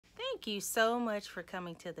Thank you so much for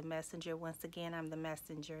coming to the messenger. Once again, I'm the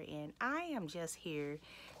messenger, and I am just here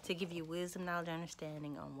to give you wisdom, knowledge,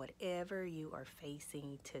 understanding on whatever you are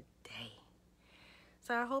facing today.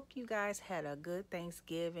 So I hope you guys had a good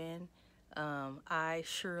Thanksgiving. I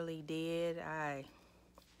surely did. I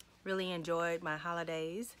really enjoyed my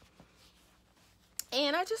holidays.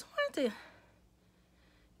 And I just wanted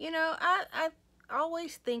to, I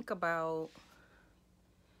always think about,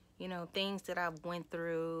 things that I've went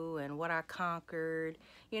through and what I conquered,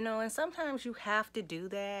 and sometimes you have to do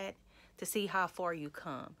that to see how far you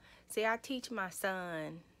come. See, I teach my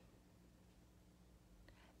son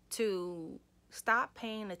to stop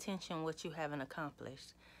paying attention what you haven't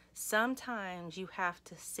accomplished. Sometimes you have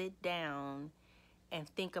to sit down and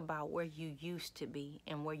think about where you used to be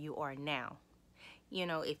and where you are now.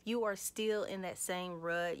 If you are still in that same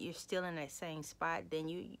rut, you're still in that same spot, then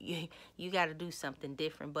you got to do something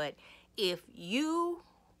different. But if you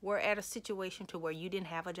were at a situation to where you didn't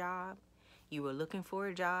have a job, you were looking for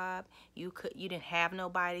a job, you didn't have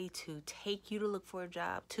nobody to take you to look for a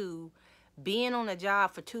job, to being on a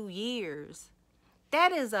job for 2 years,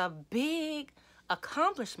 that is a big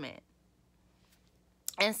accomplishment.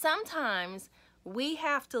 And sometimes we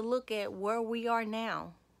have to look at where we are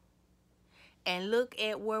now and look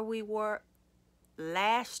at where we were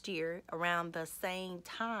last year around the same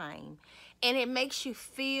time, and it makes you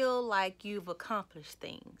feel like you've accomplished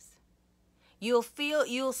things. You'll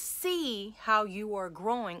see how you are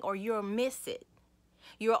growing, or you'll miss it.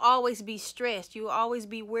 You'll always be stressed. You'll always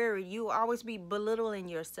be worried. You'll always be belittling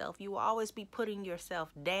yourself. You will always be putting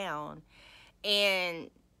yourself down,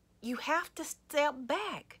 and you have to step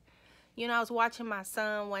back. I was watching my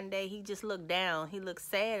son one day. He just looked down. He looked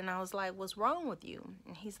sad, and I was like, what's wrong with you?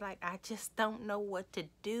 And he's like, I just don't know what to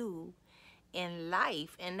do in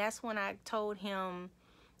life. And that's when I told him,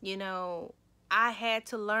 I had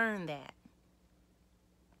to learn that.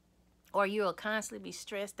 Or you'll constantly be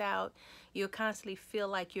stressed out. You'll constantly feel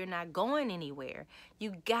like you're not going anywhere.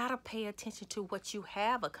 You gotta pay attention to what you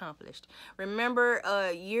have accomplished. Remember,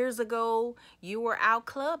 years ago, you were out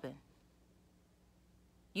clubbing.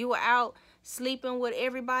 You were out sleeping with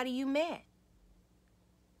everybody you met.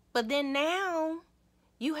 But then now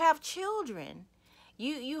you have children.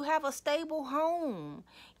 You have a stable home.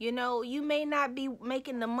 You may not be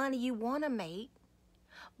making the money you want to make,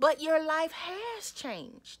 but your life has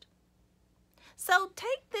changed. So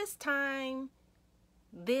take this time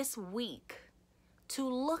this week to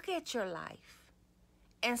look at your life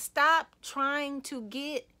and stop trying to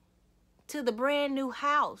get to the brand new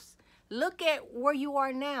house. Look at where you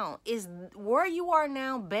are now. Is where you are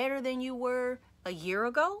now better than you were a year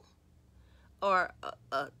ago or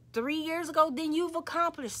 3 years ago? Then you've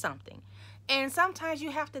accomplished something. And sometimes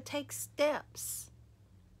you have to take steps.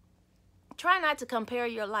 Try not to compare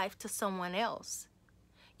your life to someone else.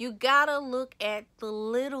 You gotta look at the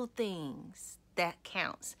little things that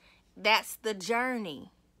counts. That's the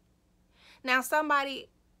journey. Now,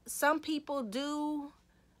 some people do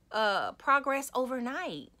progress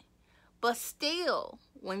overnight. But still,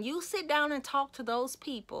 when you sit down and talk to those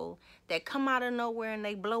people that come out of nowhere and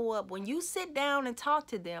they blow up, when you sit down and talk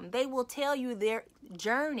to them, they will tell you their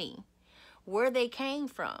journey, where they came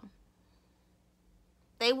from.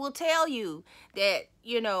 They will tell you that,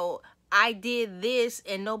 I did this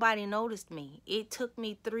and nobody noticed me. It took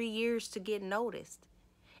me 3 years to get noticed.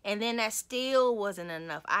 And then that still wasn't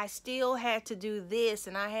enough. I still had to do this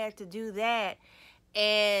and I had to do that.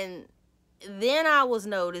 And then I was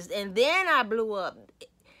noticed, and then I blew up.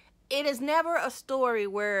 It is never a story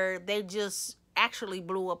where they just actually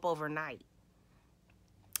blew up overnight.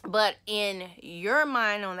 But in your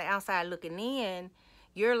mind, on the outside looking in,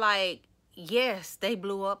 you're like, yes, they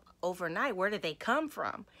blew up overnight. Where did they come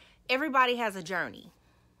from? Everybody has a journey.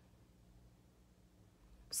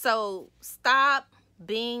 So stop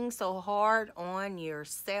being so hard on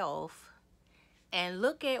yourself and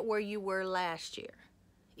look at where you were last year.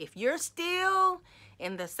 If you're still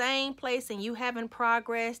in the same place and you haven't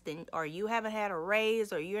progressed, or you haven't had a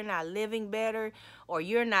raise, or you're not living better, or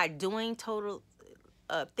you're not doing total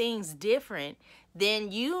things different,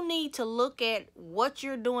 then you need to look at what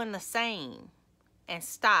you're doing the same and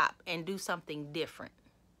stop and do something different.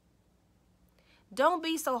 Don't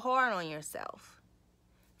be so hard on yourself.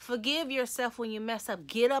 Forgive yourself when you mess up.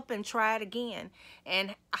 Get up and try it again.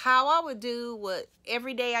 And how I would do what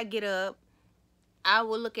every day I get up, I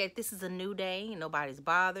will look at this as a new day. Nobody's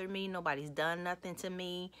bothered me. Nobody's done nothing to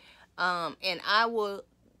me. And I will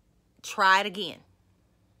try it again.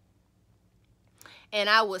 And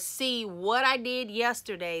I will see what I did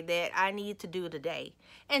yesterday that I need to do today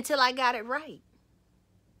until I got it right.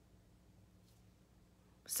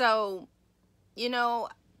 So, you know,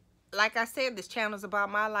 like I said, this channel is about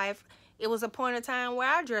my life. It was a point of time where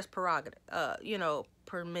I dressed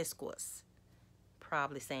promiscuous.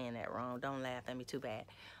 Probably saying that wrong. Don't laugh at me too bad.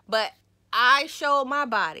 But I showed my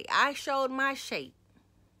body. I showed my shape.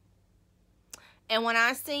 And when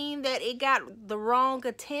I seen that it got the wrong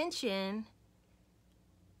attention,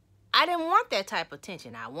 I didn't want that type of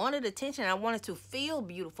attention. I wanted attention. I wanted to feel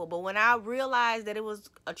beautiful. But when I realized that it was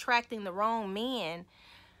attracting the wrong men,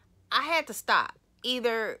 I had to stop.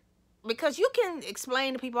 Either, because you can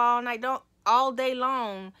explain to people all day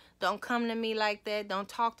long, don't come to me like that, don't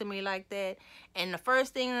talk to me like that. And the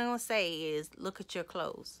first thing I'm going to say is, look at your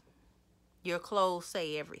clothes. Your clothes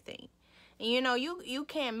say everything. And you know, you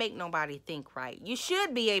can't make nobody think right. You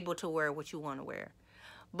should be able to wear what you want to wear.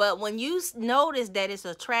 But when you notice that it's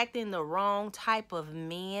attracting the wrong type of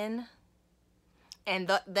men, and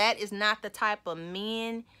that is not the type of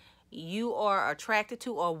men you are attracted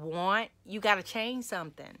to or want, you got to change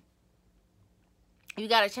something. You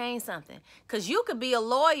got to change something. Because you could be a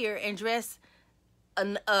lawyer and dress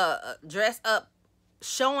up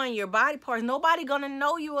showing your body parts. Nobody going to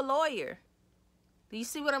know you a lawyer. Do you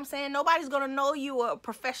see what I'm saying? Nobody's going to know you a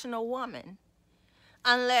professional woman.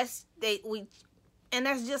 Unless and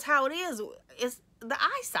that's just how it is. It's the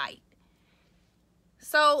eyesight.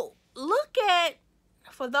 So look at,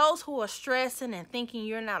 for those who are stressing and thinking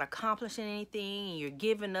you're not accomplishing anything, and you're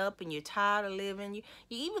giving up and you're tired of living, you're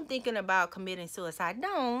even thinking about committing suicide.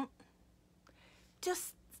 Don't.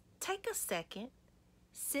 Just take a second,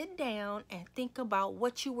 sit down and think about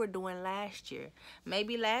what you were doing last year.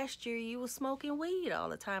 Maybe last year you were smoking weed all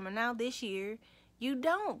the time, and now this year you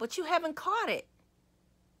don't, but you haven't caught it.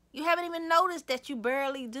 You haven't even noticed that you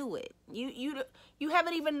barely do it. You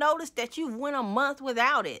haven't even noticed that you've went a month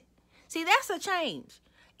without it. See, that's a change.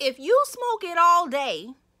 If you smoke it all day,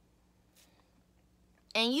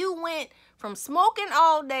 and you went from smoking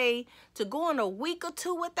all day to going a week or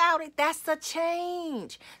two without it, that's a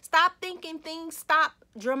change. Stop thinking things stop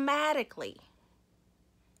dramatically.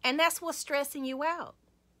 And that's what's stressing you out.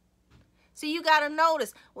 So you got to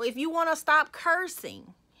notice, well, if you want to stop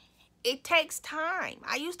cursing, it takes time.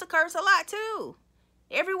 I used to curse a lot too.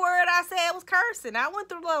 Every word I said was cursing. I went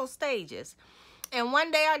through those stages. And one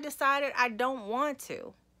day I decided I don't want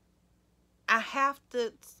to. I have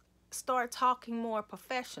to start talking more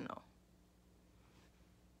professional.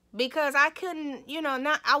 Because I couldn't,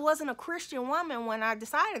 I wasn't a Christian woman when I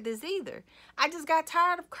decided this either. I just got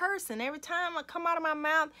tired of cursing. Every time I come out of my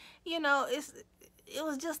mouth, it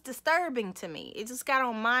was just disturbing to me. It just got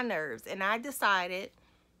on my nerves. And I decided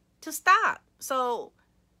to stop. So,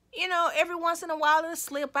 every once in a while it'll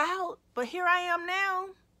slip out. But here I am now.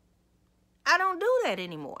 I don't do that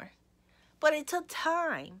anymore. But it took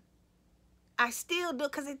time. I still do,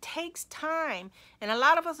 because it takes time. And a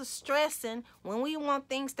lot of us are stressing when we want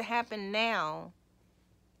things to happen now.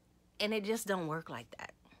 And it just don't work like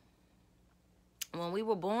that. When we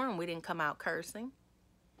were born, we didn't come out cursing.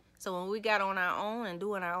 So when we got on our own and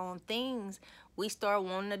doing our own things, we started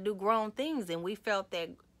wanting to do grown things. And we felt that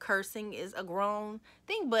cursing is a grown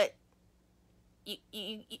thing. But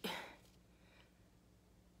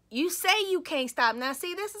you say you can't stop. Now,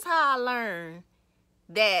 see, this is how I learned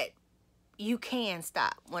that you can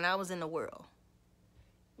stop when I was in the world.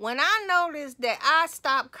 When I noticed that I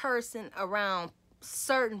stopped cursing around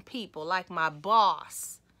certain people, like my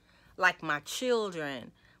boss, like my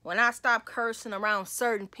children, when I stopped cursing around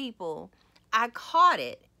certain people, I caught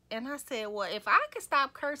it. And I said, well, if I could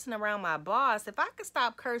stop cursing around my boss, if I could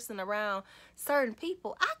stop cursing around certain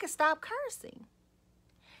people, I could stop cursing.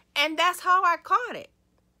 And that's how I caught it.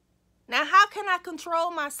 Now, how can I control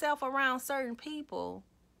myself around certain people?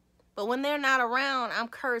 But when they're not around, I'm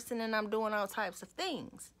cursing and I'm doing all types of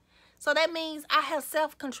things. So that means I have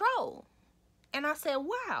self-control. And I said,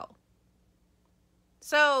 wow.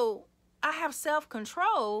 So I have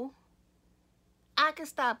self-control. I can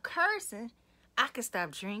stop cursing. I can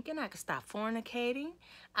stop drinking. I can stop fornicating.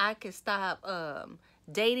 I can stop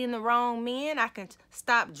dating the wrong men. I can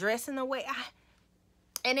stop dressing the way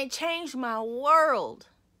and it changed my world.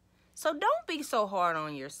 So don't be so hard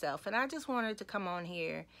on yourself. And I just wanted to come on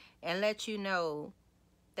here and let you know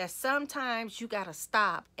that sometimes you got to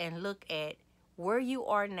stop and look at where you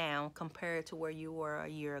are now compared to where you were a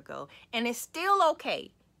year ago. And it's still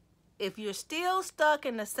okay. If you're still stuck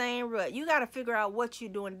in the same rut, you got to figure out what you're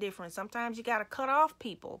doing different. Sometimes you got to cut off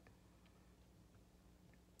people.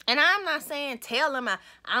 And I'm not saying tell them I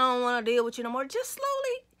don't want to deal with you no more. Just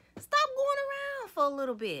slowly stop going around for a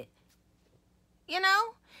little bit.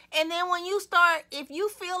 And then when you start, if you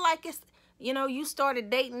feel like it's, you started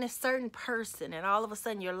dating this certain person and all of a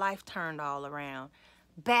sudden your life turned all around,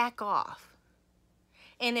 back off.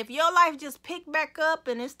 And if your life just pick back up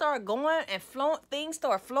and it start going and things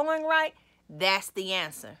start flowing right, that's the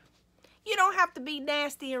answer. You don't have to be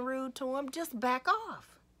nasty and rude to them. Just back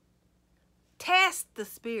off. Test the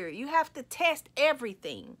spirit. You have to test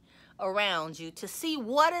everything around you to see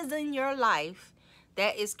what is in your life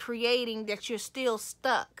that is creating that you're still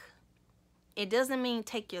stuck. It doesn't mean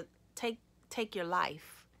take your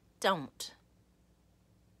life. Don't.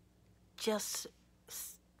 Just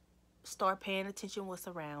start paying attention to what's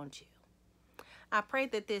around you. I pray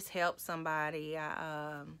that this helps somebody.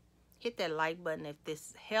 Hit that like button if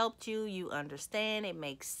this helped you. You understand. It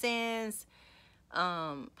makes sense.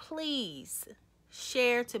 Please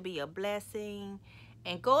share to be a blessing.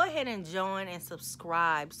 And go ahead and join and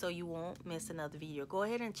subscribe so you won't miss another video. Go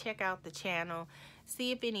ahead and check out the channel.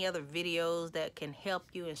 See if any other videos that can help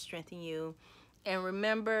you and strengthen you. And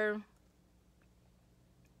remember,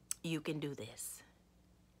 you can do this.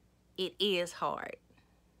 It is hard.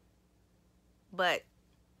 But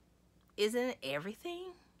isn't it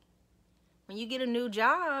everything? When you get a new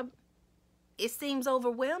job, it seems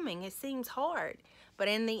overwhelming. It seems hard. But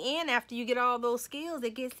in the end, after you get all those skills,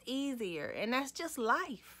 it gets easier. And that's just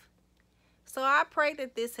life. So I pray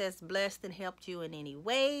that this has blessed and helped you in any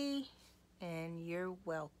way. And you're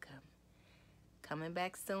welcome. Coming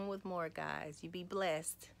back soon with more, guys. You be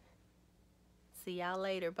blessed. See y'all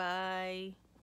later. Bye.